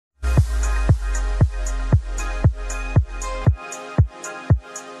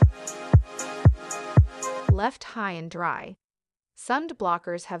left high and dry.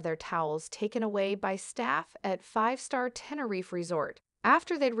 Sunbed-blockers have their towels taken away by staff at five-star Tenerife resort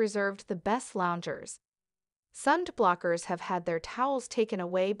after they'd reserved the best loungers. Sunbed-blockers have had their towels taken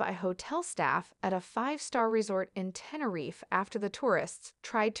away by hotel staff at a five-star resort in Tenerife after the tourists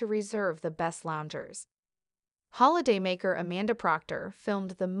tried to reserve the best loungers. Holidaymaker Amanda Proctor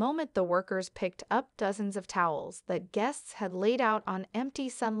filmed the moment the workers picked up dozens of towels that guests had laid out on empty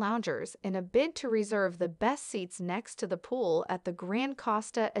sun loungers in a bid to reserve the best seats next to the pool at the Gran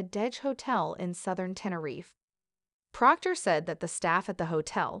Costa Adeje Hotel in southern Tenerife. Proctor said that the staff at the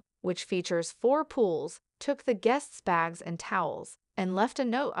hotel, which features 4 pools, took the guests' bags and towels and left a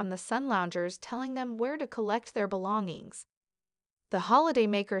note on the sun loungers telling them where to collect their belongings. The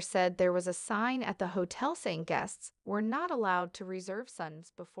holidaymaker said there was a sign at the hotel saying guests were not allowed to reserve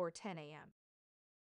suns before 10 a.m.